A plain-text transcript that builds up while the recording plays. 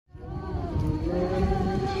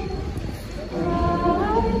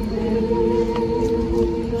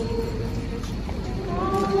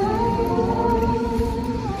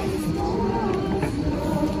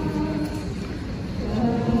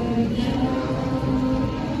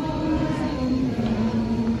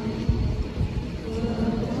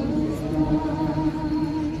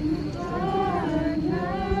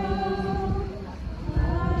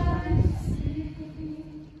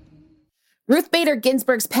Bader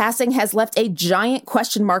Ginsburg's passing has left a giant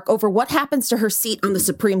question mark over what happens to her seat on the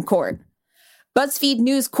Supreme Court. BuzzFeed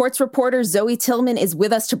News Courts reporter Zoe Tillman is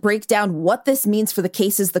with us to break down what this means for the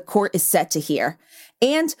cases the court is set to hear.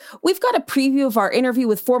 And we've got a preview of our interview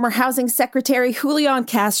with former Housing Secretary Julian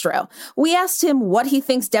Castro. We asked him what he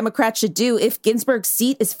thinks Democrats should do if Ginsburg's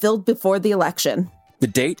seat is filled before the election. The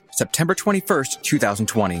date, September 21st,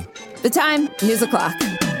 2020. The time, news o'clock.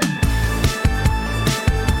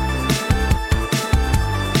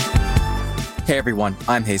 Hey everyone,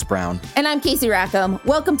 I'm Hayes Brown. And I'm Casey Rackham.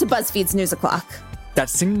 Welcome to BuzzFeed's News O'Clock. That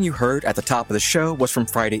singing you heard at the top of the show was from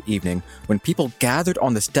Friday evening, when people gathered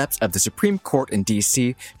on the steps of the Supreme Court in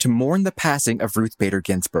D.C. to mourn the passing of Ruth Bader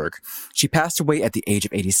Ginsburg. She passed away at the age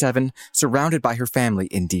of 87, surrounded by her family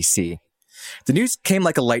in D.C. The news came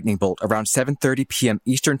like a lightning bolt around 7:30 p.m.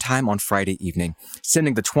 Eastern Time on Friday evening,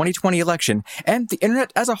 sending the 2020 election and the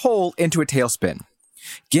internet as a whole into a tailspin.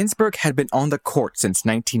 Ginsburg had been on the court since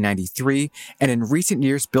 1993 and in recent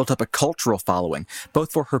years built up a cultural following,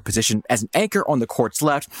 both for her position as an anchor on the court's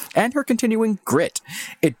left and her continuing grit.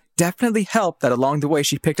 It definitely helped that along the way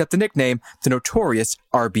she picked up the nickname, the notorious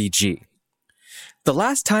RBG. The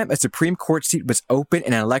last time a Supreme Court seat was open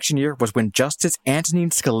in an election year was when Justice Antonin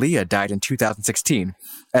Scalia died in 2016.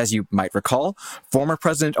 As you might recall, former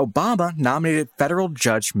President Obama nominated federal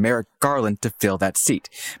Judge Merrick Garland to fill that seat.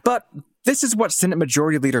 But this is what Senate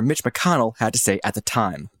Majority Leader Mitch McConnell had to say at the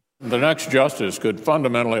time. The next justice could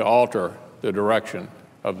fundamentally alter the direction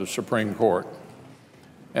of the Supreme Court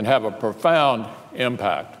and have a profound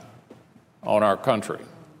impact on our country.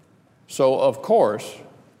 So, of course,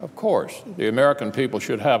 the American people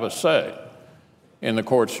should have a say in the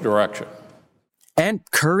court's direction. And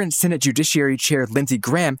current Senate Judiciary Chair Lindsey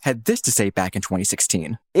Graham had this to say back in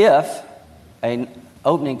 2016. If an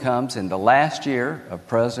opening comes in the last year of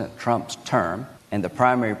President Trump's term and the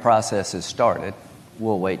primary process is started,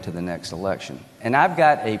 we'll wait to the next election. And I've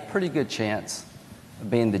got a pretty good chance of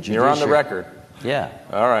being the judiciary. You're on the record. Yeah.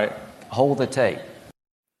 All right. Hold the tape.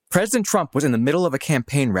 President Trump was in the middle of a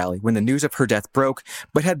campaign rally when the news of her death broke,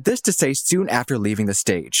 but had this to say soon after leaving the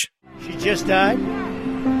stage. She just died?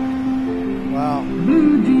 Wow.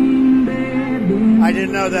 I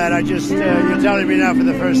didn't know that. You're telling me now for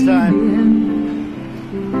the first time.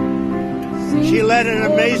 She led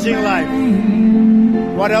an amazing life.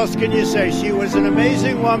 What else can you say? She was an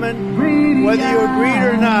amazing woman. Whether you agreed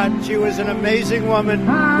or not, she was an amazing woman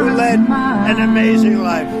who led an amazing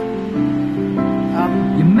life.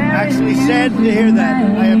 I'm actually sad to hear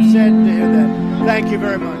that. I am sad to hear that. Thank you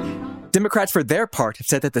very much. Democrats, for their part, have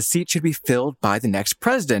said that the seat should be filled by the next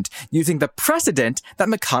president, using the precedent that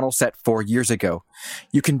McConnell set 4 years ago.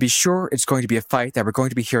 You can be sure it's going to be a fight that we're going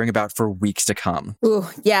to be hearing about for weeks to come. Ooh,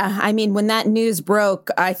 yeah. I mean, when that news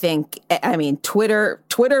broke,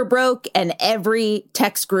 Twitter broke and every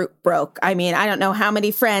text group broke. I mean, I don't know how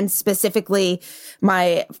many friends, specifically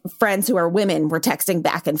my friends who are women, were texting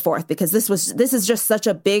back and forth because this is just such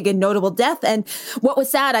a big and notable death. And what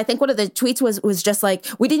was sad, I think one of the tweets was just like,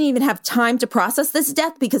 we didn't even have time to process this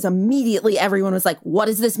death because immediately everyone was like, what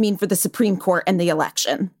does this mean for the Supreme Court and the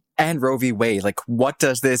election? And Roe v. Wade, what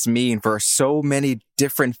does this mean for so many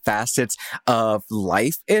different facets of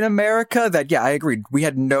life in America that, I agreed, we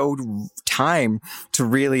had no time to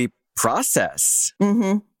really process.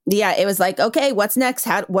 Mm-hmm. Yeah, it was like, okay, what's next?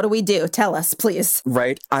 What do we do? Tell us, please.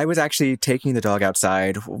 Right. I was actually taking the dog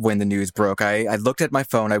outside when the news broke. I looked at my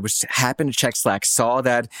phone. I happened to check Slack, saw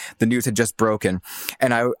that the news had just broken.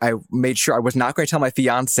 And I made sure I was not going to tell my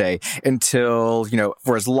fiance until,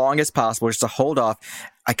 for as long as possible, just to hold off.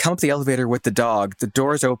 I come up the elevator with the dog. The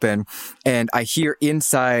door's open and I hear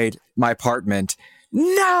inside my apartment,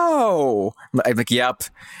 "No!" I'm like, "Yep."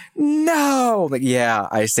 "No!" I'm like, "Yeah,"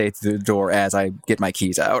 I say through the door as I get my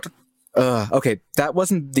keys out. Okay, that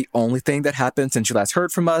wasn't the only thing that happened since you last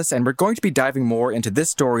heard from us, and we're going to be diving more into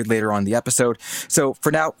this story later on in the episode. So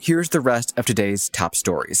for now, here's the rest of today's top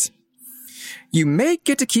stories. You may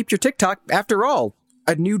get to keep your TikTok after all.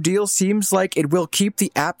 A new deal seems like it will keep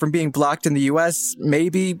the app from being blocked in the US.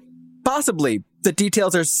 Maybe, possibly. The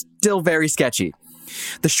details are still very sketchy.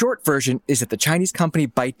 The short version is that the Chinese company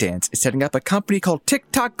ByteDance is setting up a company called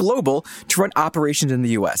TikTok Global to run operations in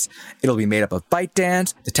the U.S. It'll be made up of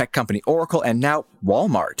ByteDance, the tech company Oracle, and now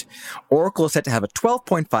Walmart. Oracle is set to have a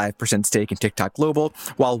 12.5% stake in TikTok Global,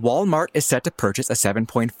 while Walmart is set to purchase a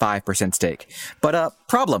 7.5% stake. But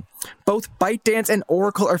problem. Both ByteDance and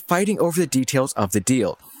Oracle are fighting over the details of the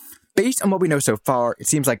deal. Based on what we know so far, it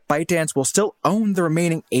seems like ByteDance will still own the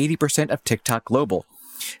remaining 80% of TikTok Global.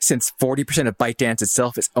 Since 40% of ByteDance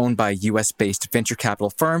itself is owned by U.S.-based venture capital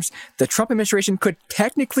firms, the Trump administration could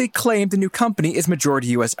technically claim the new company is majority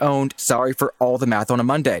U.S.-owned. Sorry for all the math on a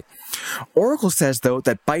Monday. Oracle says, though,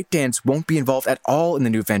 that ByteDance won't be involved at all in the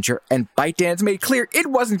new venture, and ByteDance made clear it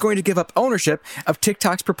wasn't going to give up ownership of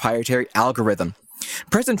TikTok's proprietary algorithm.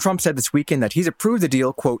 President Trump said this weekend that he's approved the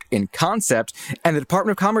deal, quote, in concept, and the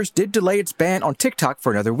Department of Commerce did delay its ban on TikTok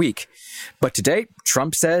for another week. But today,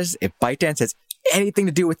 Trump says if ByteDance has anything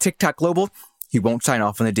to do with TikTok Global, he won't sign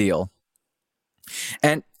off on the deal.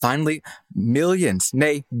 And finally, millions,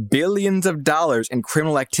 nay, billions of dollars in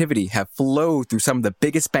criminal activity have flowed through some of the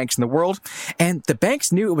biggest banks in the world, and the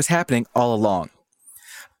banks knew it was happening all along.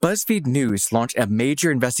 BuzzFeed News launched a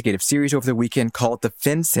major investigative series over the weekend called the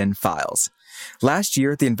FinCEN Files. Last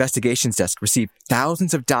year, the investigations desk received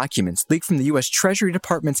thousands of documents leaked from the U.S. Treasury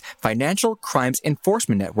Department's Financial Crimes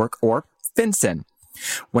Enforcement Network, or FinCEN.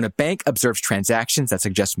 When a bank observes transactions that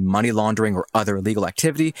suggest money laundering or other illegal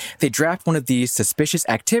activity, they draft one of these suspicious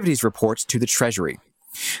activities reports to the Treasury.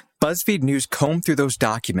 BuzzFeed News combed through those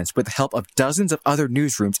documents with the help of dozens of other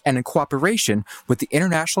newsrooms and in cooperation with the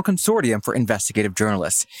International Consortium for Investigative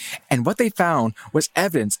Journalists. And what they found was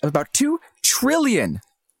evidence of about $2 trillion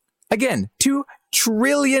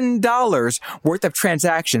worth of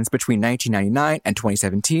transactions between 1999 and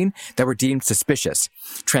 2017 that were deemed suspicious.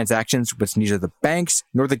 Transactions which neither the banks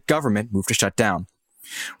nor the government moved to shut down.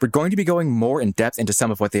 We're going to be going more in depth into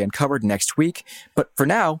some of what they uncovered next week, but for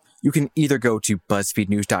now, you can either go to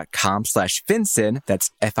BuzzFeedNews.com/FinCEN,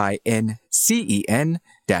 that's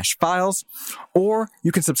FINCEN-files, or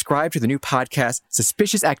you can subscribe to the new podcast,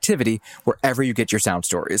 Suspicious Activity, wherever you get your sound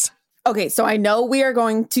stories. Okay, so I know we are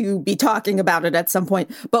going to be talking about it at some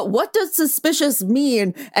point, but what does suspicious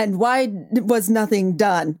mean and why was nothing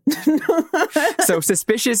done? So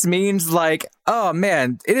suspicious means like, oh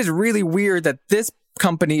man, it is really weird that this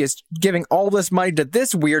company is giving all this money to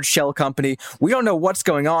this weird shell company. We don't know what's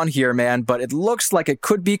going on here, man, but it looks like it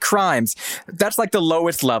could be crimes. That's like the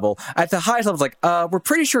lowest level. At the highest level, it's like, we're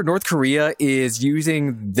pretty sure North Korea is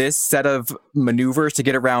using this set of maneuvers to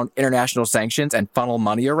get around international sanctions and funnel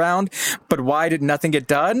money around. But why did nothing get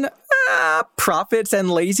done? Profits and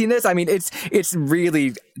laziness. I mean, it's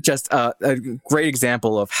really just a great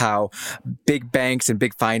example of how big banks and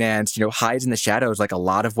big finance, hides in the shadows like a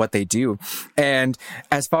lot of what they do. And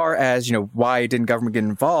as far as, why didn't government get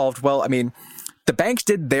involved? Well, I mean, the banks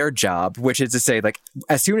did their job, which is to say, like,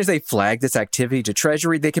 as soon as they flagged this activity to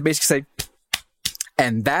Treasury, they could basically say,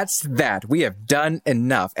 and that's that. We have done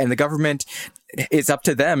enough. And the government, it's up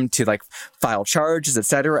to them to file charges,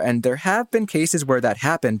 etc. And there have been cases where that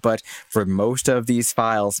happened, but for most of these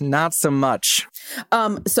files, not so much.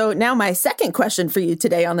 So now my second question for you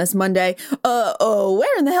today on this Monday.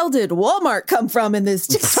 Where in the hell did Walmart come from in this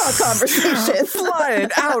TikTok conversation? Flying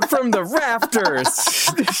out from the rafters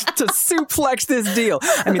to suplex this deal.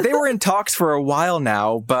 I mean, they were in talks for a while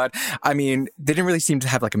now, but I mean, they didn't really seem to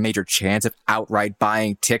have a major chance of outright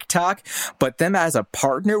buying TikTok. But them as a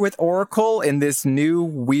partner with Oracle in this new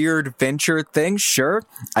weird venture thing, sure,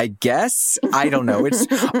 I guess. I don't know. It's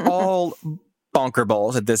all bonker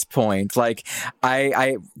balls at this point. I'm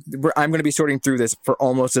going to be sorting through this for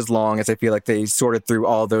almost as long as I feel like they sorted through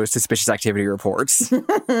all those suspicious activity reports.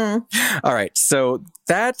 All right. So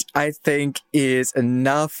that, I think, is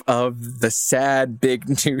enough of the sad big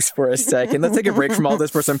news for a second. Let's take a break from all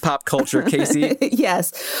this for some pop culture. Casey?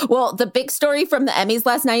 Yes. Well, the big story from the Emmys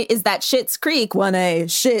last night is that Schitt's Creek won a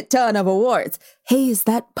shit ton of awards. Hayes,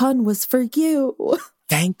 that pun was for you.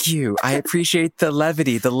 Thank you. I appreciate the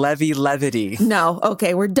levity, the levity. No.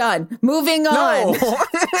 Okay, we're done. Moving on. No.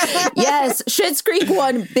 Yes, Schitt's Creek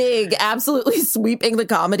won big, absolutely sweeping the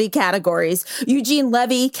comedy categories. Eugene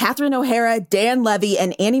Levy, Catherine O'Hara, Dan Levy,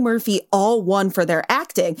 and Annie Murphy all won for their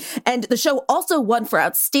acting. And the show also won for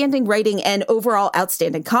outstanding writing and overall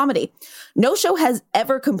outstanding comedy. No show has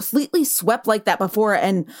ever completely swept like that before,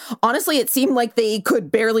 and honestly, it seemed like they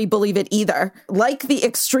could barely believe it either. Like the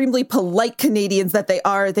extremely polite Canadians that they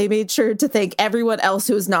are, they made sure to thank everyone else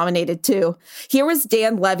who was nominated too. Here was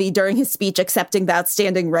Dan Levy during his speech accepting the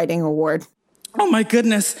Outstanding Writing Award. Oh my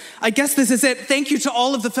goodness. I guess this is it. Thank you to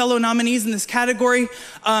all of the fellow nominees in this category.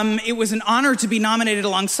 It was an honor to be nominated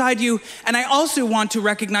alongside you. And I also want to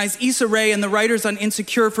recognize Issa Rae and the writers on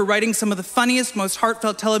Insecure for writing some of the funniest, most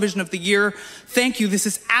heartfelt television of the year. Thank you. This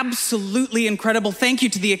is absolutely incredible. Thank you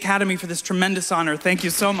to the Academy for this tremendous honor. Thank you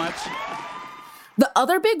so much. The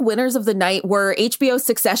other big winners of the night were HBO's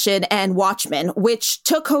Succession and Watchmen, which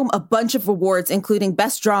took home a bunch of awards, including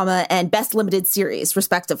Best Drama and Best Limited Series,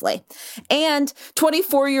 respectively. And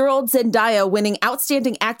 24-year-old Zendaya winning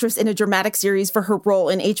Outstanding Actress in a Dramatic Series for her role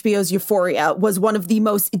in HBO's Euphoria was one of the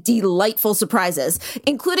most delightful surprises,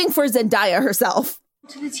 including for Zendaya herself.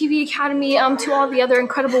 To the TV Academy, to all the other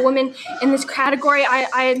incredible women in this category,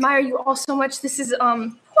 I admire you all so much. This is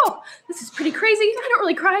pretty crazy. I don't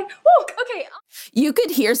really cry. Whoa, okay. You could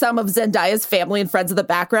hear some of Zendaya's family and friends in the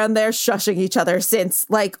background there shushing each other since,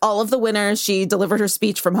 like all of the winners, she delivered her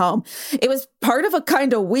speech from home. It was part of a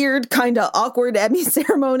kind of weird, kind of awkward Emmy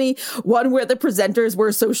ceremony, one where the presenters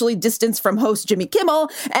were socially distanced from host Jimmy Kimmel,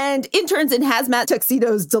 and interns in hazmat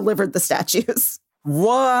tuxedos delivered the statues.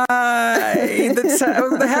 Why?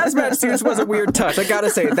 The hazmat suits was a weird touch. I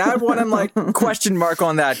gotta say, that one, I'm like, question mark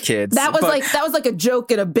on that, kids. That was like a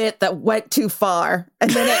joke and a bit that went too far.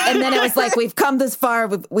 And then it was like, we've come this far,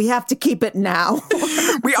 we have to keep it now.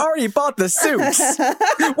 We already bought the suits.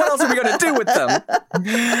 What else are we going to do with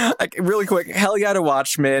them? Like, really quick, hell yeah to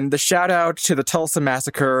Watchmen. The shout out to the Tulsa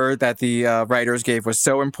Massacre that the writers gave was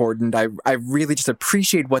so important. I really just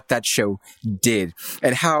appreciate what that show did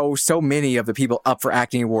and how so many of the people up for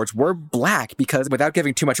acting awards were Black, because without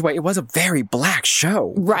giving too much away, it was a very Black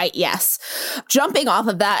show. Right, yes. Jumping off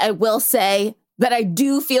of that, I will say that I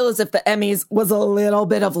do feel as if the Emmys was a little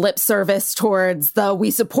bit of lip service towards the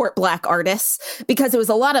we support Black artists, because it was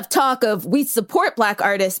a lot of talk of we support Black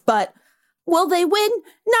artists, but will they win?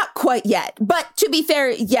 Not quite yet. But to be fair,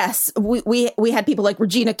 yes, we had people like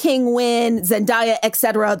Regina King win, Zendaya,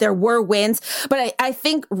 etc. There were wins. But I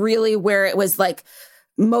think really where it was like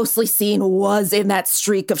mostly seen was in that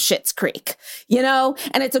streak of Schitt's Creek, you know?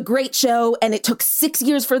 And it's a great show, and it took 6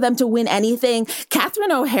 years for them to win anything.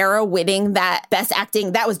 Catherine O'Hara winning that Best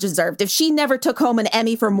Acting, that was deserved. If she never took home an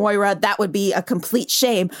Emmy for Moira, that would be a complete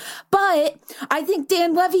shame. But I think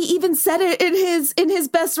Dan Levy even said it in his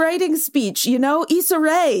Best Writing speech, you know? Issa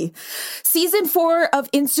Rae. Season 4 of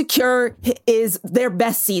Insecure is their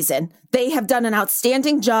best season. They have done an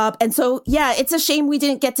outstanding job. And so, yeah, it's a shame we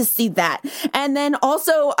didn't get to see that. And then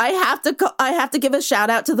also, I have to give a shout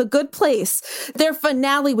out to The Good Place. Their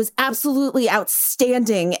finale was absolutely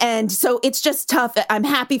outstanding. And so it's just tough. I'm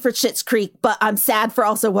happy for Schitt's Creek, but I'm sad for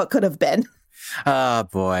also what could have been. Oh,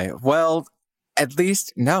 boy. Well, at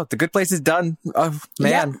least, no, The Good Place is done. Oh,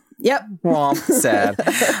 man. Yep. Womp, sad.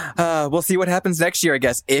 We'll see what happens next year, I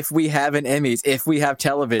guess, if we have an Emmys, if we have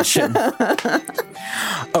television.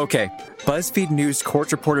 Okay, BuzzFeed News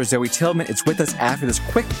court reporter Zoe Tillman is with us after this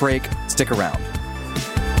quick break. Stick around.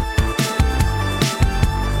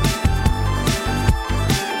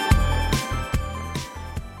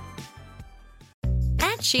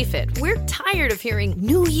 At SheFit, we're tired of hearing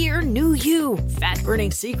new year, new you,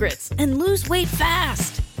 fat-burning secrets, and lose weight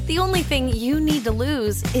fast. The only thing you need to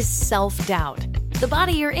lose is self-doubt. The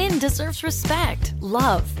body you're in deserves respect,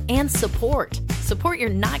 love, and support. Support you're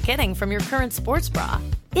not getting from your current sports bra.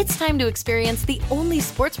 It's time to experience the only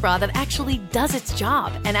sports bra that actually does its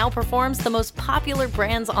job and outperforms the most popular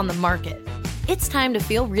brands on the market. It's time to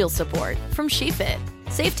feel real support from SheFit.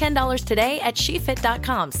 Save $10 today at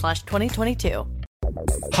shefit.com/2022.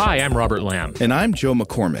 Hi, I'm Robert Lamb. And I'm Joe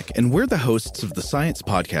McCormick, and we're the hosts of the science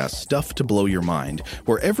podcast Stuff to Blow Your Mind,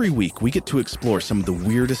 where every week we get to explore some of the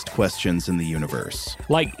weirdest questions in the universe.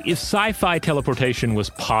 Like, if sci-fi teleportation was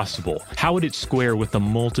possible, how would it square with the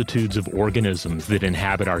multitudes of organisms that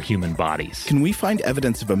inhabit our human bodies? Can we find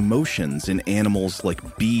evidence of emotions in animals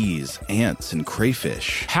like bees, ants, and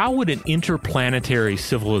crayfish? How would an interplanetary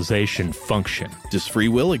civilization function? Does free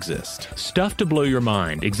will exist? Stuff to Blow Your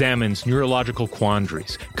Mind examines neurological quandaries,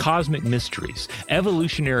 cosmic mysteries,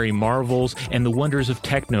 evolutionary marvels, and the wonders of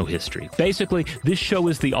techno-history. Basically, this show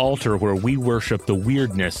is the altar where we worship the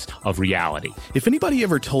weirdness of reality. If anybody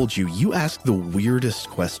ever told you you ask the weirdest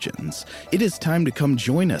questions, it is time to come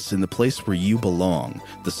join us in the place where you belong,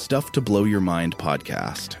 the Stuff to Blow Your Mind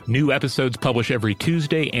podcast. New episodes publish every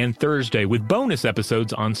Tuesday and Thursday, with bonus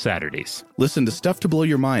episodes on Saturdays. Listen to Stuff to Blow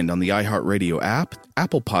Your Mind on the iHeartRadio app,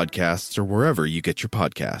 Apple Podcasts, or wherever you get your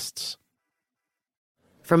podcasts.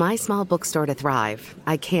 For my small bookstore to thrive,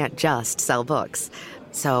 I can't just sell books.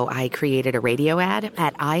 So I created a radio ad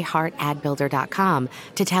at iHeartAdBuilder.com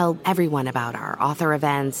to tell everyone about our author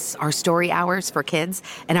events, our story hours for kids,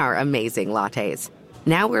 and our amazing lattes.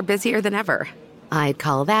 Now we're busier than ever. I'd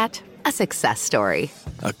call that a success story.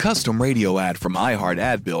 A custom radio ad from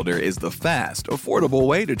iHeartAdBuilder is the fast, affordable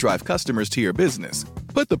way to drive customers to your business.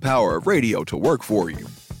 Put the power of radio to work for you.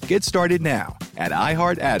 Get started now at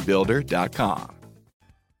iHeartAdBuilder.com.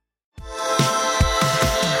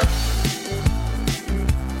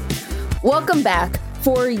 Welcome back.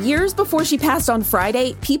 For years before she passed on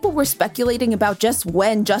Friday, people were speculating about just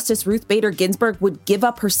when Justice Ruth Bader Ginsburg would give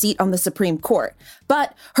up her seat on the Supreme Court.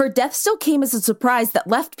 But her death still came as a surprise that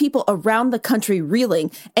left people around the country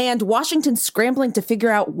reeling and Washington scrambling to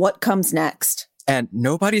figure out what comes next. And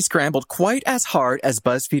nobody scrambled quite as hard as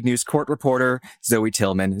BuzzFeed News court reporter Zoe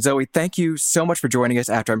Tillman. Zoe, thank you so much for joining us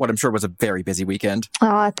after what I'm sure was a very busy weekend.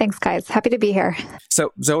 Thanks, guys. Happy to be here.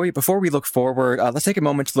 So, Zoe, before we look forward, let's take a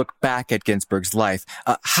moment to look back at Ginsburg's life.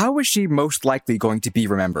 How is she most likely going to be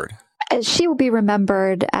remembered? She will be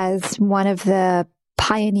remembered as one of the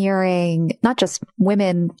pioneering, not just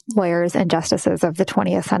women lawyers and justices of the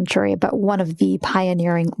 20th century, but one of the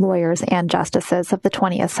pioneering lawyers and justices of the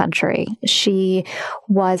 20th century. She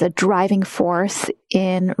was a driving force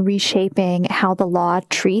in reshaping how the law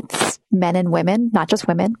treats men and women, not just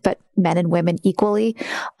women, but men and women equally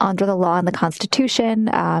under the law and the Constitution.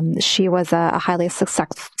 She was a highly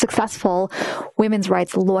successful women's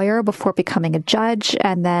rights lawyer before becoming a judge,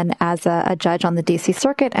 and then as a judge on the D.C.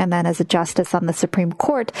 Circuit, and then as a justice on the Supreme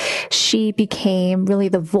Court. She became really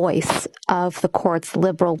the voice of the court's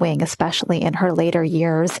liberal wing, especially in her later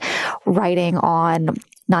years, writing on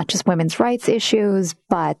not just women's rights issues,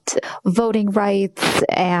 but voting rights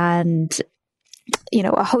and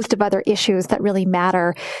a host of other issues that really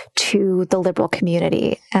matter to the liberal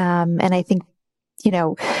community. And I think,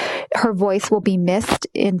 her voice will be missed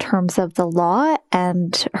in terms of the law,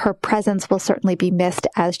 and her presence will certainly be missed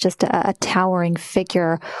as just a towering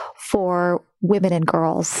figure for women and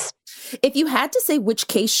girls. If you had to say which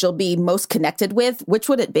case she'll be most connected with, which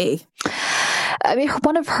would it be? I mean,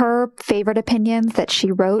 one of her favorite opinions that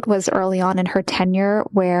she wrote was early on in her tenure,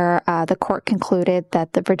 where the court concluded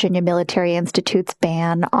that the Virginia Military Institute's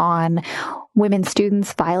ban on women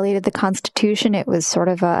students violated the Constitution. It was sort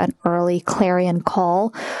of an early clarion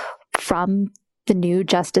call from the new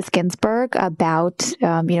Justice Ginsburg about,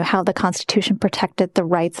 how the Constitution protected the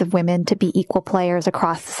rights of women to be equal players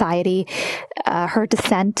across society. Her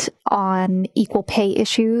dissent on equal pay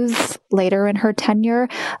issues later in her tenure,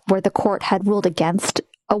 where the court had ruled against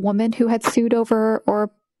a woman who had sued over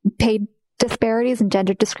or paid disparities and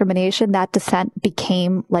gender discrimination, that dissent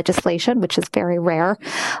became legislation, which is very rare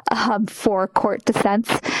for court dissents.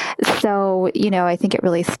 So, I think it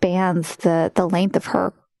really spans the length of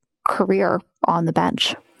her career on the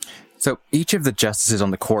bench. So each of the justices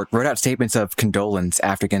on the court wrote out statements of condolence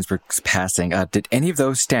after Ginsburg's passing. Did any of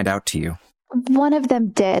those stand out to you? One of them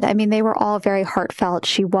did. I mean, they were all very heartfelt.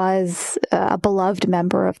 She was a beloved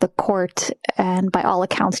member of the court and by all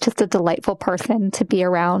accounts, just a delightful person to be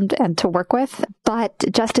around and to work with. But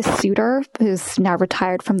Justice Souter, who's now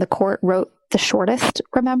retired from the court, wrote the shortest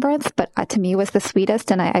remembrance, but to me was the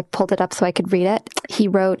sweetest, and I pulled it up so I could read it. He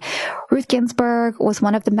wrote, "Ruth Ginsburg was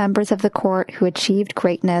one of the members of the court who achieved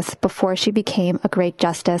greatness before she became a great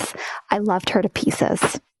justice. I loved her to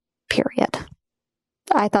pieces, period."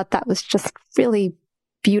 I thought that was just really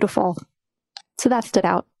beautiful. So that stood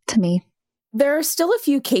out to me. There are still a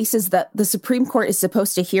few cases that the Supreme Court is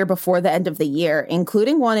supposed to hear before the end of the year,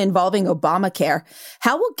 including one involving Obamacare.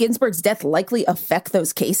 How will Ginsburg's death likely affect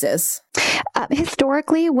those cases?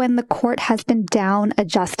 Historically, when the court has been down a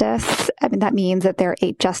justice, that means that there are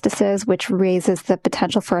 8 justices, which raises the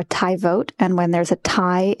potential for a tie vote. And when there's a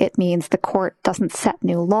tie, it means the court doesn't set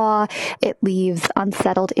new law. It leaves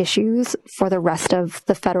unsettled issues for the rest of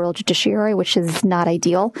the federal judiciary, which is not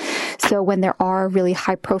ideal. So when there are really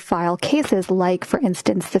high-profile cases, like, for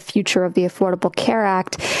instance, the future of the Affordable Care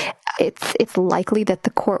Act, it's likely that the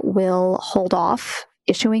court will hold off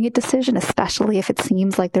issuing a decision, especially if it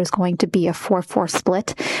seems like there's going to be a 4-4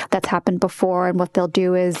 split. That's happened before. And what they'll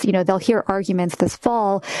do is, they'll hear arguments this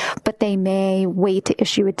fall, but they may wait to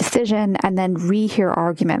issue a decision and then rehear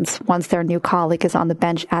arguments once their new colleague is on the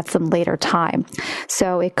bench at some later time.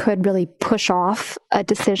 So it could really push off a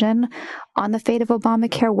decision on the fate of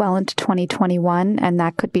Obamacare well into 2021. And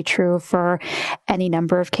that could be true for any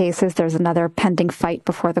number of cases. There's another pending fight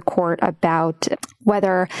before the court about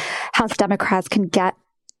whether House Democrats can get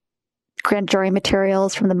grand jury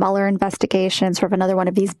materials from the Mueller investigation, sort of another one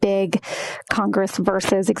of these big Congress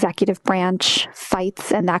versus executive branch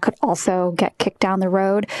fights. And that could also get kicked down the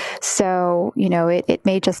road. So, it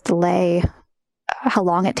may just delay how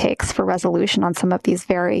long it takes for resolution on some of these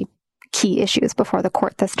very key issues before the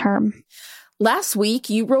court this term. Last week,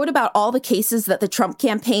 you wrote about all the cases that the Trump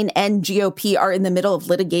campaign and GOP are in the middle of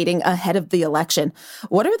litigating ahead of the election.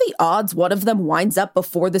 What are the odds one of them winds up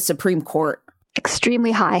before the Supreme Court?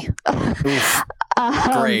 Extremely high.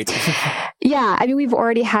 Great. Yeah, I mean, we've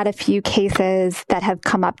already had a few cases that have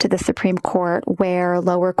come up to the Supreme Court where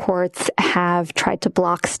lower courts have tried to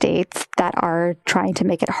block states that are trying to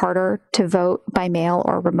make it harder to vote by mail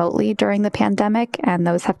or remotely during the pandemic. And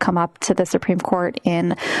those have come up to the Supreme Court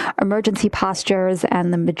in emergency postures.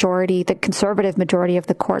 And the conservative majority of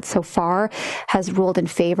the court so far has ruled in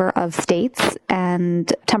favor of states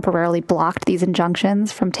and temporarily blocked these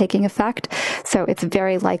injunctions from taking effect. So it's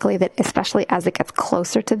very likely that, especially as it gets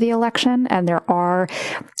closer to the election, and there are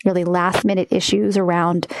really last minute issues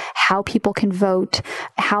around how people can vote,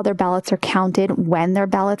 how their ballots are counted, when their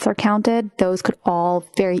ballots are counted, those could all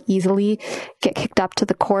very easily get kicked up to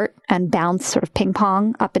the court and bounce sort of ping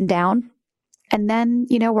pong up and down. And then,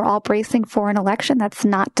 we're all bracing for an election that's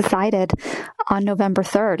not decided on November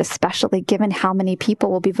 3rd, especially given how many people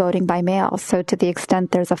will be voting by mail. So to the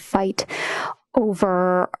extent there's a fight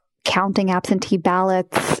over counting absentee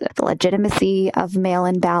ballots, the legitimacy of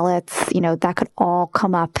mail-in ballots, that could all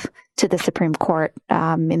come up to the Supreme Court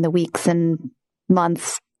in the weeks and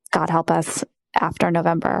months, God help us, after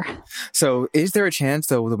November. So is there a chance,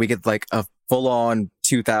 though, that we get like a full-on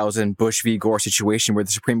 2000 Bush v. Gore situation where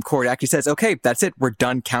the Supreme Court actually says, okay, that's it, we're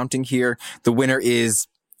done counting here. The winner is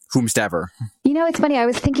whomstever? It's funny. I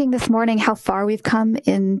was thinking this morning how far we've come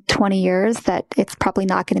in 20 years, that it's probably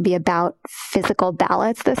not going to be about physical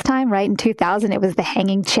ballots this time, right? In 2000, it was the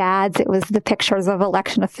hanging chads. It was the pictures of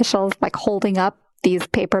election officials like holding up these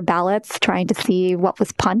paper ballots, trying to see what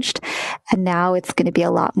was punched. And now it's going to be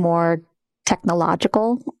a lot more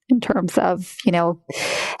technological in terms of,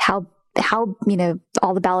 how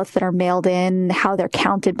all the ballots that are mailed in, how they're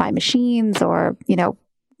counted by machines, or,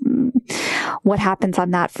 what happens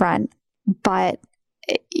on that front. But,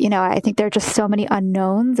 I think there are just so many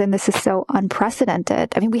unknowns, and this is so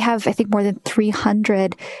unprecedented. I mean, we have, I think, more than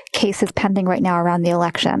 300 cases pending right now around the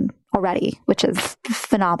election already, which is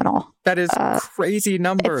phenomenal. That is crazy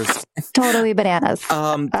numbers. It's totally bananas.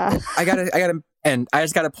 And I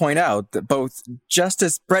just got to point out that both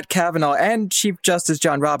Justice Brett Kavanaugh and Chief Justice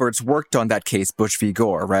John Roberts worked on that case, Bush v.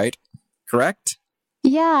 Gore, right? Correct?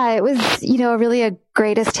 Yeah, it was, really a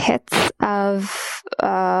greatest hits of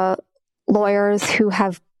lawyers who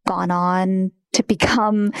have gone on to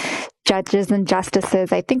become judges and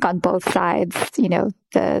justices, I think on both sides.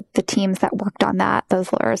 The teams that worked on that,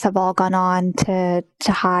 those lawyers have all gone on to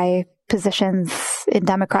high positions in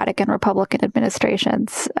Democratic and Republican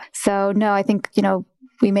administrations. So no, I think,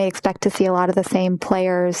 we may expect to see a lot of the same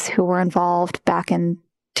players who were involved back in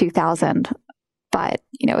 2000. But,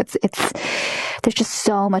 there's just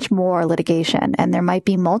so much more litigation, and there might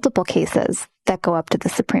be multiple cases that go up to the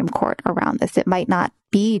Supreme Court around this. It might not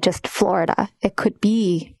be just Florida. It could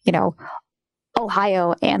be,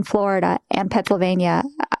 Ohio and Florida and Pennsylvania.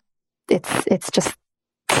 It's just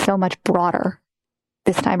so much broader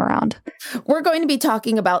this time around. We're going to be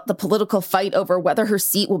talking about the political fight over whether her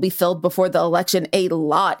seat will be filled before the election a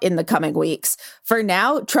lot in the coming weeks. For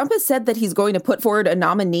now, Trump has said that he's going to put forward a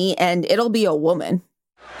nominee, and it'll be a woman.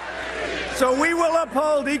 So we will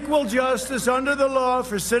uphold equal justice under the law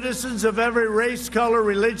for citizens of every race, color,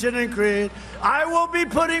 religion, and creed. I will be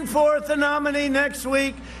putting forth a nominee next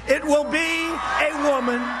week. It will be a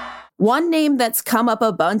woman. One name that's come up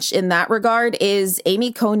a bunch in that regard is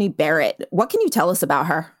Amy Coney Barrett. What can you tell us about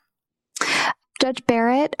her? Judge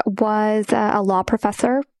Barrett was a law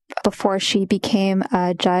professor before she became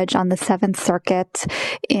a judge on the Seventh Circuit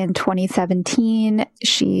in 2017.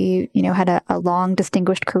 She, had a long,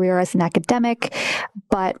 distinguished career as an academic,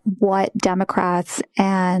 but what Democrats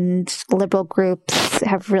and liberal groups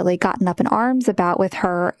have really gotten up in arms about with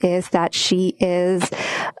her is that she is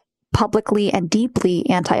publicly and deeply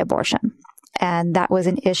anti-abortion. And that was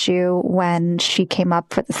an issue when she came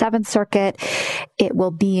up for the Seventh Circuit. It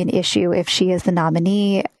will be an issue if she is the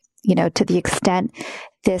nominee, to the extent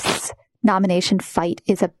this nomination fight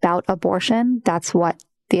is about abortion. That's what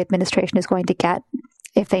the administration is going to get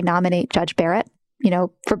if they nominate Judge Barrett,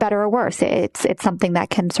 for better or worse. It's something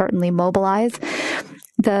that can certainly mobilize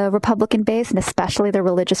the Republican base and especially the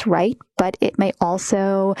religious right, but it may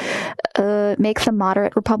also make some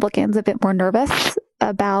moderate Republicans a bit more nervous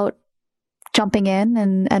about jumping in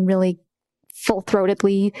and really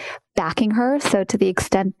full-throatedly backing her. So to the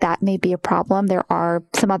extent that may be a problem, there are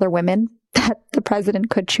some other women that the president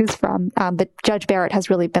could choose from. But Judge Barrett has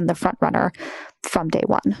really been the front runner from day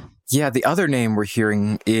one. Yeah, the other name we're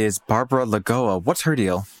hearing is Barbara Lagoa. What's her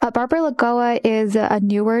deal? Barbara Lagoa is a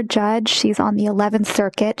newer judge. She's on the 11th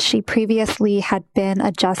Circuit. She previously had been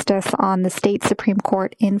a justice on the state Supreme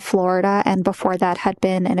Court in Florida, and before that had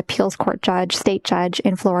been an appeals court judge, state judge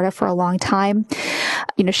in Florida for a long time.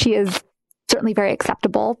 She is certainly very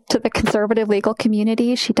acceptable to the conservative legal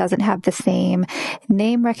community. She doesn't have the same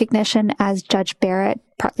name recognition as Judge Barrett,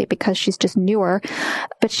 partly because she's just newer,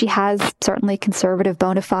 but she has certainly conservative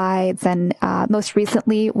bona fides, and most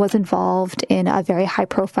recently was involved in a very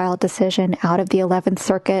high-profile decision out of the 11th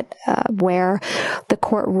Circuit where the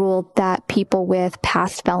court ruled that people with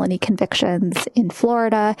past felony convictions in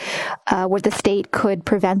Florida, where the state could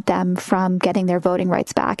prevent them from getting their voting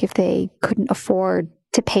rights back if they couldn't afford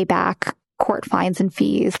to pay back court fines and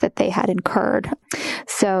fees that they had incurred.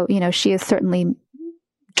 So, she is certainly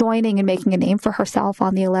joining and making a name for herself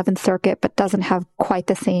on the 11th Circuit, but doesn't have quite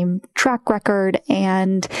the same track record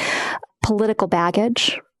and political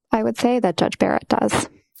baggage, I would say, that Judge Barrett does.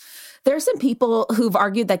 There are some people who've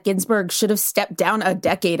argued that Ginsburg should have stepped down a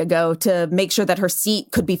decade ago to make sure that her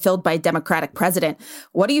seat could be filled by a Democratic president.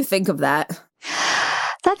 What do you think of that?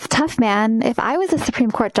 That's tough, man. If I was a Supreme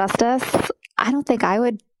Court justice, I don't think I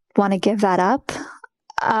would want to give that up.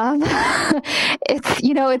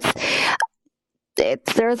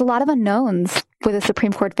 There's a lot of unknowns with a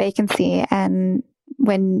Supreme Court vacancy. And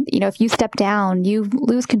when, if you step down, you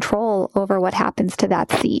lose control over what happens to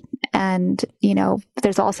that seat. And,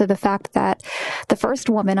 there's also the fact that the first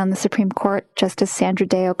woman on the Supreme Court, Justice Sandra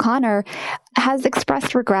Day O'Connor, has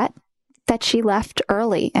expressed regret that she left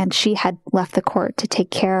early, and she had left the court to take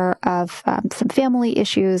care of some family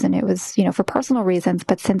issues, and it was, for personal reasons.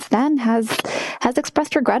 But since then, has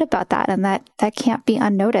expressed regret about that, and that can't be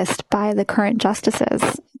unnoticed by the current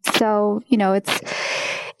justices. So,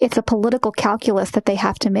 it's a political calculus that they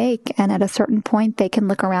have to make, and at a certain point, they can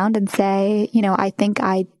look around and say, I think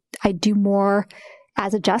I do more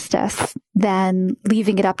as a justice than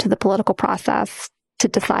leaving it up to the political process to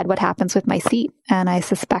decide what happens with my seat. And I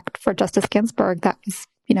suspect for Justice Ginsburg, that was,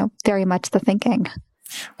 very much the thinking.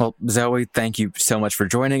 Well, Zoe, thank you so much for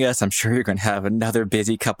joining us. I'm sure you're going to have another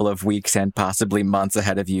busy couple of weeks and possibly months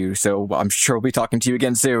ahead of you. So I'm sure we'll be talking to you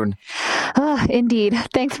again soon. Indeed.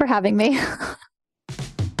 Thanks for having me.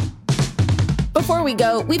 Before we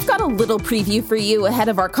go, we've got a little preview for you ahead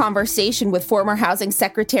of our conversation with former Housing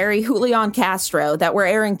Secretary Julian Castro that we're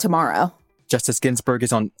airing tomorrow. Justice Ginsburg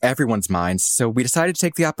is on everyone's minds, so we decided to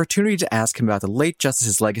take the opportunity to ask him about the late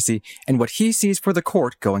justice's legacy and what he sees for the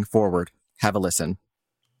court going forward. Have a listen.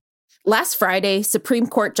 Last Friday, Supreme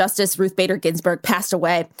Court Justice Ruth Bader Ginsburg passed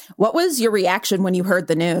away. What was your reaction when you heard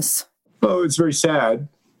the news? Oh, it's very sad.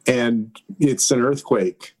 And it's an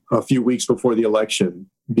earthquake a few weeks before the election,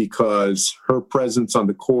 because her presence on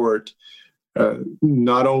the court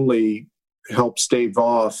not only helped stave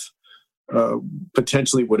off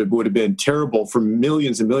potentially would have been terrible for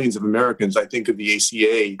millions and millions of Americans. I think of the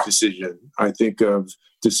ACA decision. I think of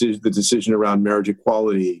the decision around marriage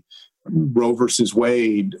equality, Roe versus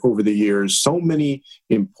Wade over the years. So many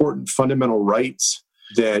important fundamental rights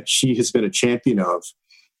that she has been a champion of.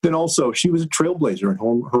 Then also, she was a trailblazer in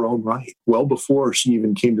her own right, well before she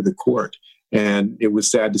even came to the court. And it was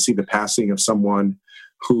sad to see the passing of someone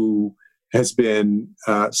who has been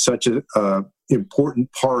such an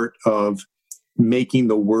important part of making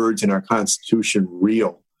the words in our Constitution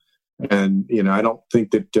real. And, I don't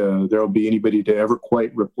think that there will be anybody to ever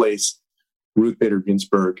quite replace Ruth Bader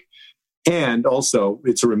Ginsburg. And also,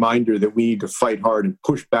 it's a reminder that we need to fight hard and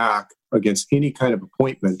push back against any kind of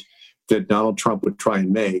appointment that Donald Trump would try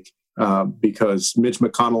and make, because Mitch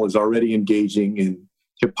McConnell is already engaging in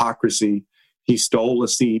hypocrisy. He stole a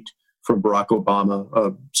seat from Barack Obama,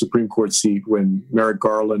 a Supreme Court seat, when Merrick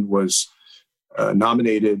Garland was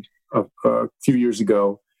nominated a few years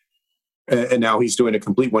ago. And now he's doing a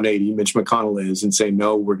complete 180, Mitch McConnell is, and saying,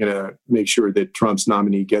 no, we're going to make sure that Trump's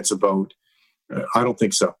nominee gets a vote. I don't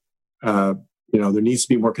think so. There needs to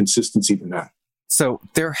be more consistency than that. So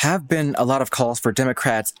there have been a lot of calls for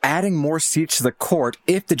Democrats adding more seats to the court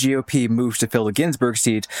if the GOP moves to fill the Ginsburg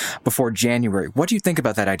seat before January. What do you think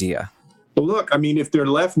about that idea? Well, look, if they're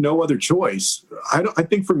left no other choice, I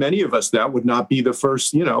think for many of us that would not be the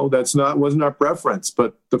first, wasn't our preference.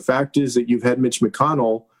 But the fact is that you've had Mitch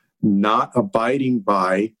McConnell not abiding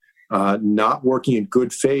by, not working in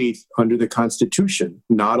good faith under the Constitution,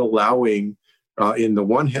 not allowing, on the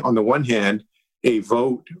one hand, a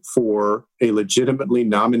vote for a legitimately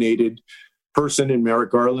nominated person in Merrick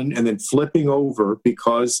Garland, and then flipping over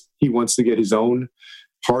because he wants to get his own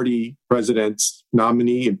party president's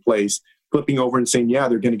nominee in place, flipping over and saying, yeah,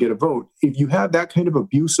 they're going to get a vote. If you have that kind of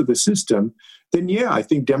abuse of the system, then yeah, I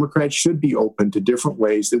think Democrats should be open to different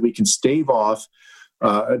ways that we can stave off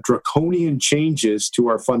draconian changes to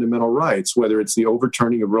our fundamental rights, whether it's the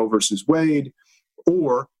overturning of Roe versus Wade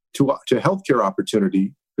or to healthcare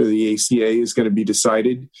opportunity, The ACA is going to be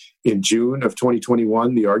decided in June of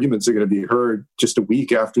 2021. The arguments are going to be heard just a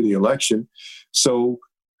week after the election. So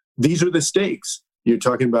these are the stakes. You're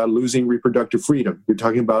talking about losing reproductive freedom. You're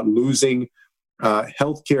talking about losing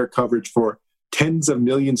health care coverage for tens of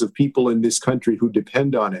millions of people in this country who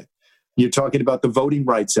depend on it. You're talking about the Voting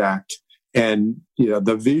Rights Act and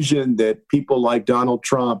the vision that people like Donald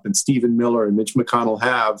Trump and Stephen Miller and Mitch McConnell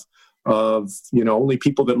have of only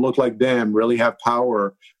people that look like them really have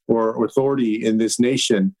power or authority in this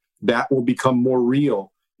nation. That will become more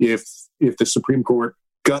real if the Supreme Court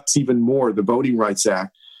guts even more the Voting Rights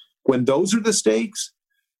Act. When those are the stakes,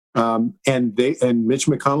 and Mitch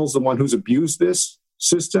McConnell's the one who's abused this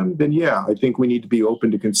system, then I think we need to be open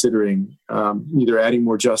to considering either adding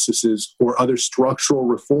more justices or other structural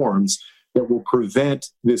reforms that will prevent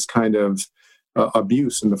this kind of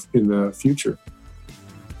abuse in the future.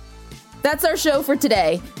 That's our show for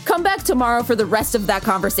today. Come back tomorrow for the rest of that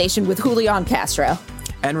conversation with Julian Castro.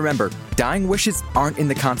 And remember, dying wishes aren't in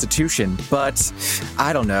the Constitution, but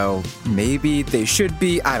I don't know, maybe they should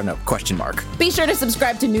be, I don't know, ? Be sure to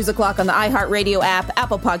subscribe to News O'Clock on the iHeartRadio app,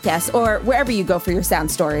 Apple Podcasts, or wherever you go for your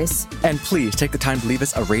sound stories. And please take the time to leave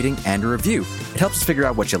us a rating and a review. It helps us figure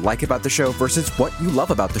out what you like about the show versus what you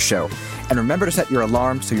love about the show. And remember to set your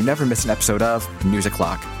alarm so you never miss an episode of News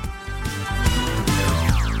O'Clock.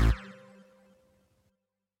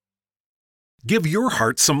 Give your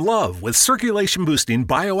heart some love with circulation-boosting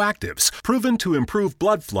bioactives, proven to improve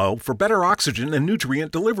blood flow for better oxygen and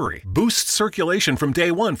nutrient delivery. Boost circulation from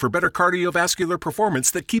day one for better cardiovascular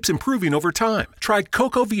performance that keeps improving over time. Try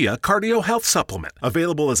CocoVia Cardio Health Supplement,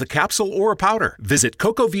 available as a capsule or a powder. Visit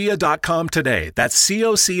cocovia.com today. That's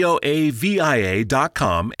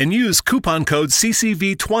COCOAVIA.com and use coupon code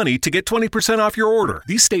CCV20 to get 20% off your order.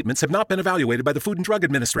 These statements have not been evaluated by the Food and Drug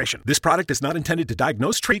Administration. This product is not intended to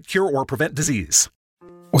diagnose, treat, cure, or prevent disease.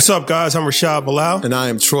 What's up, guys? I'm Rashad Bilal. And I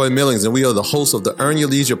am Troy Millings, and we are the hosts of the Earn Your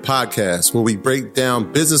Leisure podcast, where we break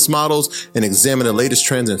down business models and examine the latest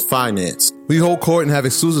trends in finance. We hold court and have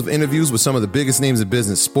exclusive interviews with some of the biggest names in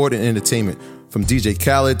business, sport, and entertainment. From DJ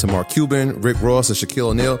Khaled to Mark Cuban, Rick Ross, and Shaquille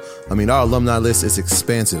O'Neal. Our alumni list is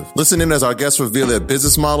expansive. Listen in as our guests reveal their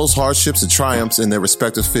business models, hardships, and triumphs in their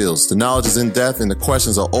respective fields. The knowledge is in depth, and the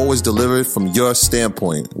questions are always delivered from your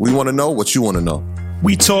standpoint. We want to know what you want to know.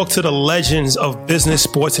 We talk to the legends of business,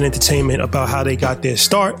 sports, and entertainment about how they got their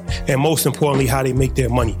start and, most importantly, how they make their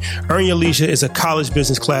money. Earn Your Leisure is a college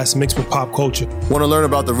business class mixed with pop culture. Want to learn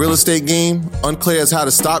about the real estate game? Unclear as how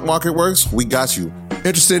the stock market works? We got you.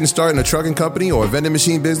 Interested in starting a trucking company or a vending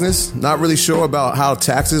machine business? Not really sure about how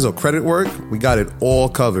taxes or credit work? We got it all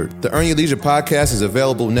covered. The Earn Your Leisure podcast is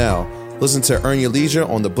available now. Listen to Earn Your Leisure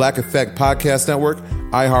on the Black Effect Podcast Network,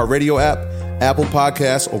 iHeartRadio app, Apple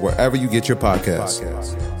Podcasts, or wherever you get your podcasts.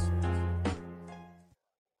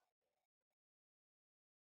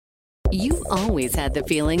 You've always had the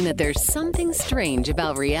feeling that there's something strange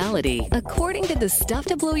about reality. According to the Stuff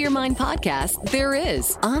to Blow Your Mind podcast, there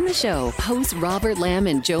is. On the show, hosts Robert Lamb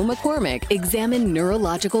and Joe McCormick examine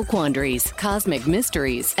neurological quandaries, cosmic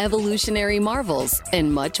mysteries, evolutionary marvels,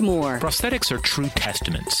 and much more. Prosthetics are true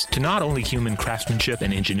testaments to not only human craftsmanship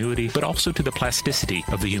and ingenuity, but also to the plasticity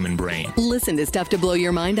of the human brain. Listen to Stuff to Blow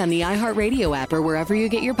Your Mind on the iHeartRadio app or wherever you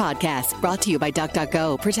get your podcasts. Brought to you by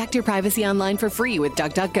DuckDuckGo. Protect your privacy online for free with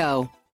DuckDuckGo.